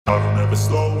I don't ever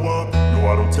slow up,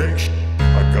 no I don't take shit.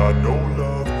 I got no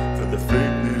love for the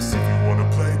fakeness. If you wanna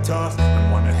play tough and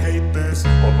wanna hate this,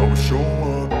 I'll always show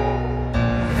up.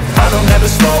 I don't ever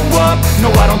slow up,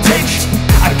 no I don't take shit.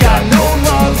 I got no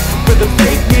love for the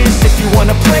fakeness. If you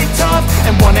wanna play tough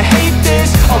and wanna hate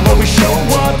this, I'll always show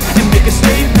up and make a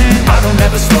statement. I don't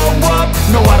ever slow up,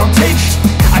 no I don't take shit.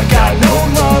 I got no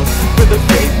love for the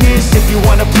fakeness. If you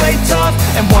wanna play tough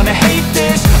and wanna hate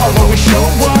this, I'll always show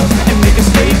up and make a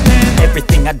statement.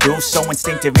 Everything I do so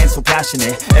instinctive and so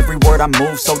passionate. Every word I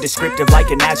move so descriptive like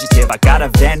an adjective. I got a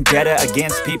vendetta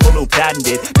against people who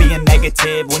patented being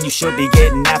negative when you should be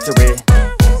getting after it.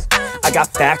 I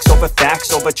got facts over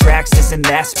tracks, this and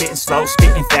that. Spitting slow,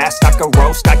 spitting fast, I could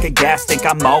roast, I could gas. Think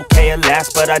I'm okay at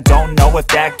last, but I don't know if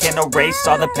that can erase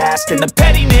all the past. And the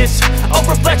pettiness, a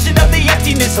reflection of the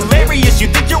emptiness. Hilarious, you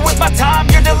think you're worth my time,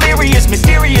 you're delirious.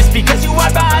 Mysterious, because you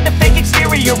hide behind a fake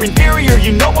exterior. Inferior,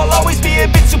 you know I'll always be a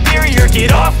bit superior.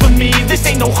 Get off of me, this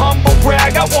ain't no humble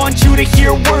brag. I want you to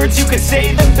hear words, you can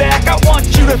say them back. I want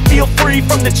you to feel free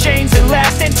from the chains that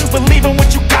last, and to believe in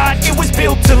what you got, it was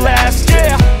built to last,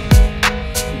 yeah.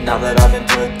 Now that I've been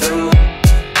put through,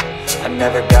 I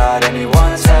never got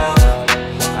anyone's help.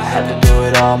 I had to do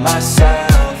it all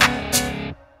myself.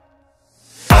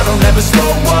 I don't ever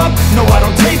slow up, no I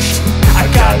don't take shit. I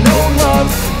got no love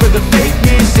for the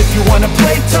fakeness. If you wanna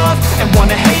play tough and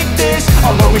wanna hate this,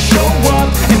 I'll always show up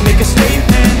and make a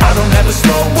statement. I don't ever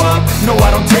slow up, no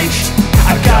I don't take shit.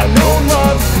 I got no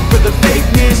love for the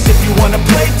fakeness. If you wanna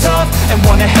play tough and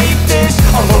wanna hate this,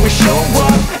 I'll always show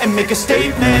up and make a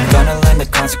statement. Gonna learn the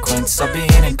consequence of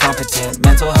being incompetent.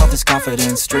 Mental health is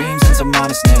confidence, dreams and some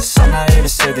honestness. I'm not here to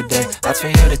save the day, that's for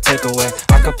you to take away.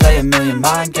 I could play a million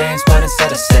mind games, but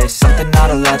instead I say something not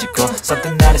illogical,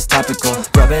 something that is topical.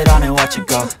 Rub it on and watch it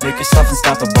go, make yourself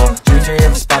unstoppable. Dreams are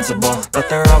irresponsible, but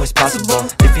they're always possible.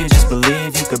 If you just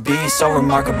believe, you could be so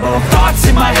remarkable. Thoughts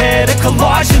in my head, a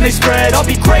collage and they spread. I'll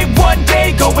be great one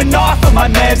day, going off of my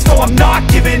meds. No, I'm not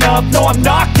giving up, no, I'm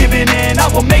not giving in. I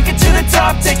will make it to the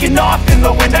top, taking off in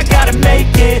the wind. I gotta make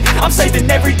it, I'm saving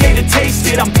every day to taste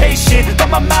it. I'm patient, but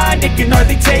my mind, it can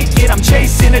hardly take it. I'm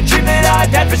chasing a dream that I've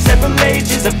had for several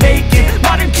ages. A vacant,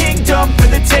 modern kingdom for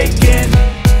the taking.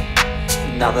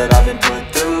 Now that I've been put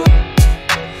through,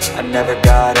 I never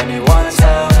got anyone's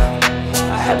help.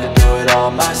 I had to do it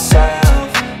all myself.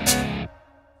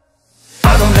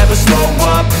 I don't ever slow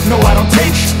up, no I don't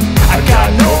take shit. I got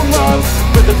no love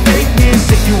for the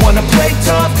fakeness. If you wanna play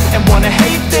tough and wanna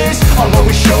hate this, I'll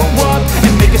always show up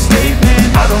and make a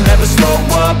statement. I don't ever slow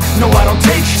up, no I don't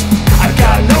take shit. I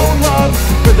got no love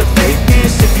for the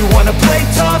fakeness. If you wanna play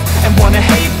tough and wanna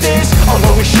hate this, I'll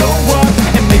always show up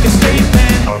and make a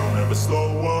statement. I don't ever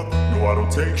slow up, no I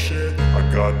don't take shit. I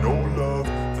got no love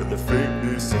for the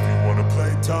fakeness. If you wanna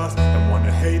play tough and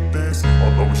wanna hate this,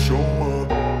 I'll always show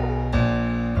up.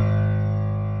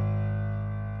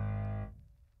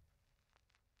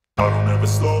 I don't ever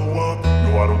slow up,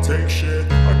 no I don't take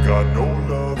shit. I got no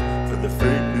love for the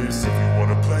fakeness. If you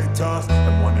wanna play tough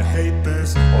and wanna hate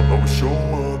this, I'll always show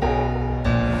up.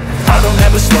 I don't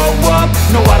ever slow up,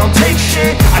 no I don't take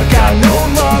shit. I got no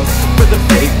love for the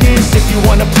fakeness. If you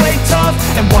wanna play tough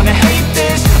and wanna hate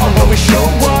this, I'll always show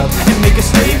up and make a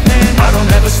statement. I don't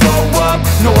ever slow up,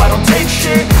 no I don't take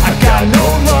shit. I got no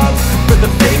love for the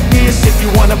fakeness. If you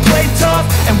wanna play tough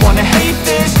and wanna hate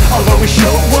this, I'll always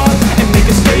show up and make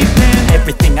a statement.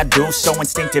 Everything I do so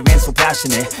instinctive and so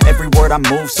passionate. Every word I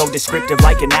move so descriptive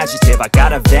like an adjective. I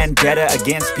got a vendetta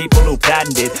against people who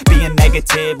patented being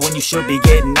negative when you should be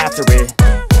getting after it.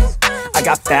 I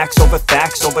got facts over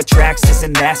tracks, this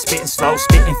and that. Spitting slow,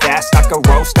 spitting fast, I could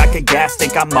roast, I could gas.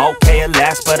 Think I'm okay at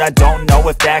last, but I don't know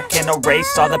if that can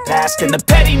erase all the past. And the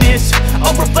pettiness, a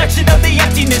reflection of the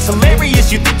emptiness.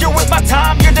 Hilarious, you think you're worth my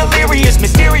time, you're delirious.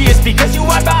 Mysterious, because you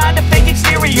hide behind a fake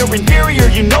exterior. Inferior,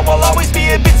 you know I'll always be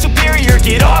a bit superior.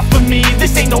 Get off of me,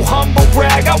 this ain't no humble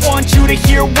brag. I want you to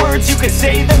hear words, you can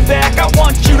say them back. I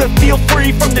want you to feel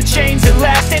free from the chains that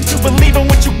last, and to believe in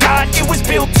what you got, it was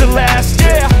built to last,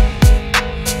 yeah.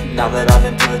 Now that I've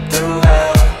been put through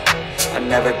hell, I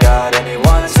never got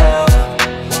anyone's help.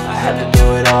 I had to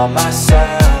do it all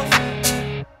myself.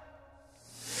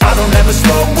 I don't ever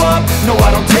slow up, no I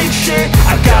don't take shit.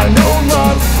 I got no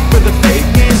love for the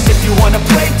fakeness. If you wanna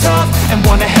play tough and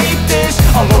wanna hate this,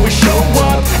 I'll always show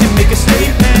up and make a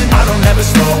statement. I don't ever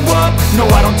slow up, no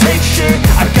I don't take shit.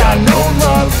 I got no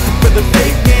love for the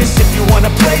fakeness. If you wanna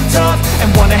play tough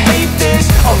and wanna hate this,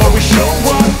 I'll always show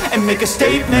up and make a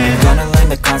statement. Gonna learn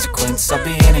the consequence of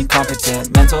being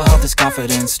incompetent. Mental health is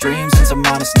confidence, dreams and some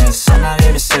honestness. I'm not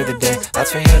here to save the day,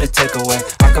 that's for you to take away.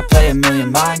 I I could play a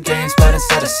million mind games, but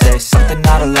instead I say something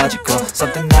not illogical,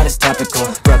 something that is topical.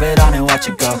 Rub it on and watch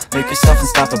it go, make yourself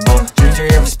unstoppable. Dreams are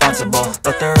irresponsible,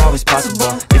 but they're always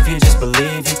possible. If you just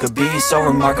believe, you could be so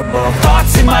remarkable.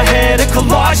 Thoughts in my head, a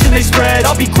collage and they spread.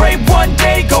 I'll be great one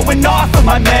day, going off of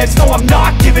my meds. No, I'm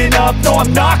not giving up, no,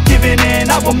 I'm not giving in.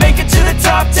 I will make it to the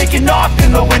top, taking off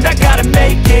in the wind. I gotta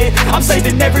make it, I'm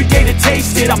saving every day to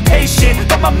taste it. I'm patient,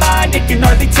 but my mind, it can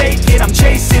hardly take it. I'm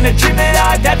chasing a dream that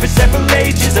I've had for several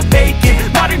ages. A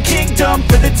vacant, modern kingdom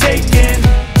for the taking.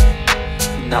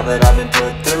 Now that I've been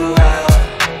put through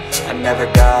hell, I never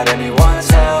got anyone's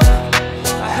help.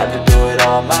 I had to do it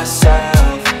all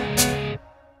myself.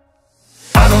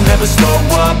 I don't ever slow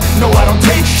up, no I don't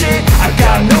take shit. I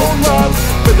got no love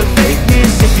for the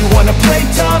fakeness. If you wanna play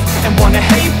tough and wanna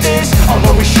hate this, I'll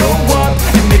always show up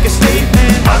and make a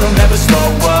statement. I don't ever slow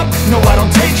up, no I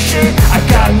don't take shit. I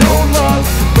got no love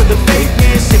for the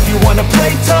fakeness. If you wanna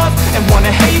play tough and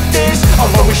wanna hate this,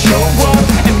 I'll always show up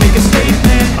and make a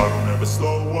statement. I don't ever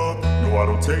slow up, no I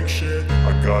don't take shit.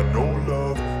 I got no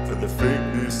love for the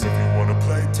fakeness. If you wanna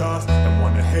play tough and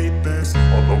wanna hate this,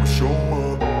 I'll always show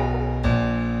up.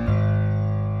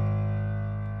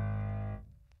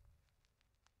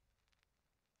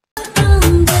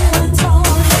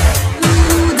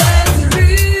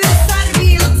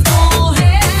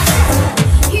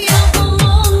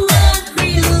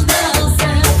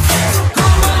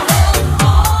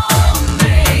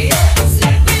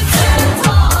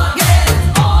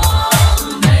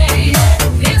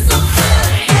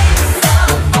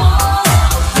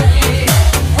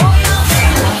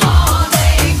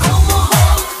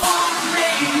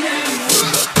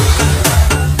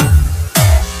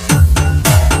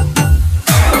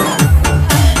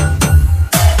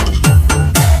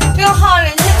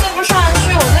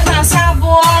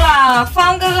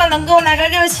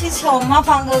球吗，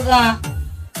方哥哥？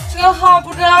这个号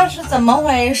不知道是怎么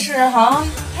回事，好像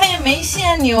他也没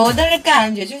限流，但是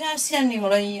感觉就像限流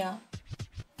了一样。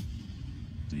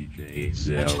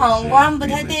场关不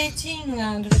太对劲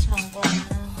啊，这个场关。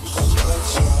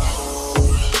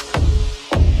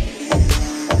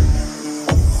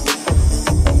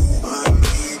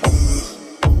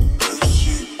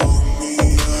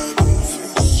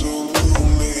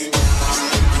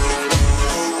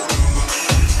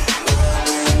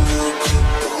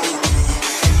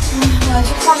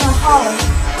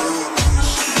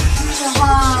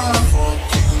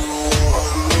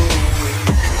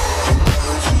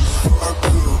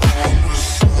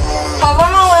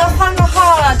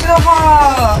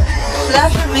实在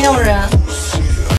是没有人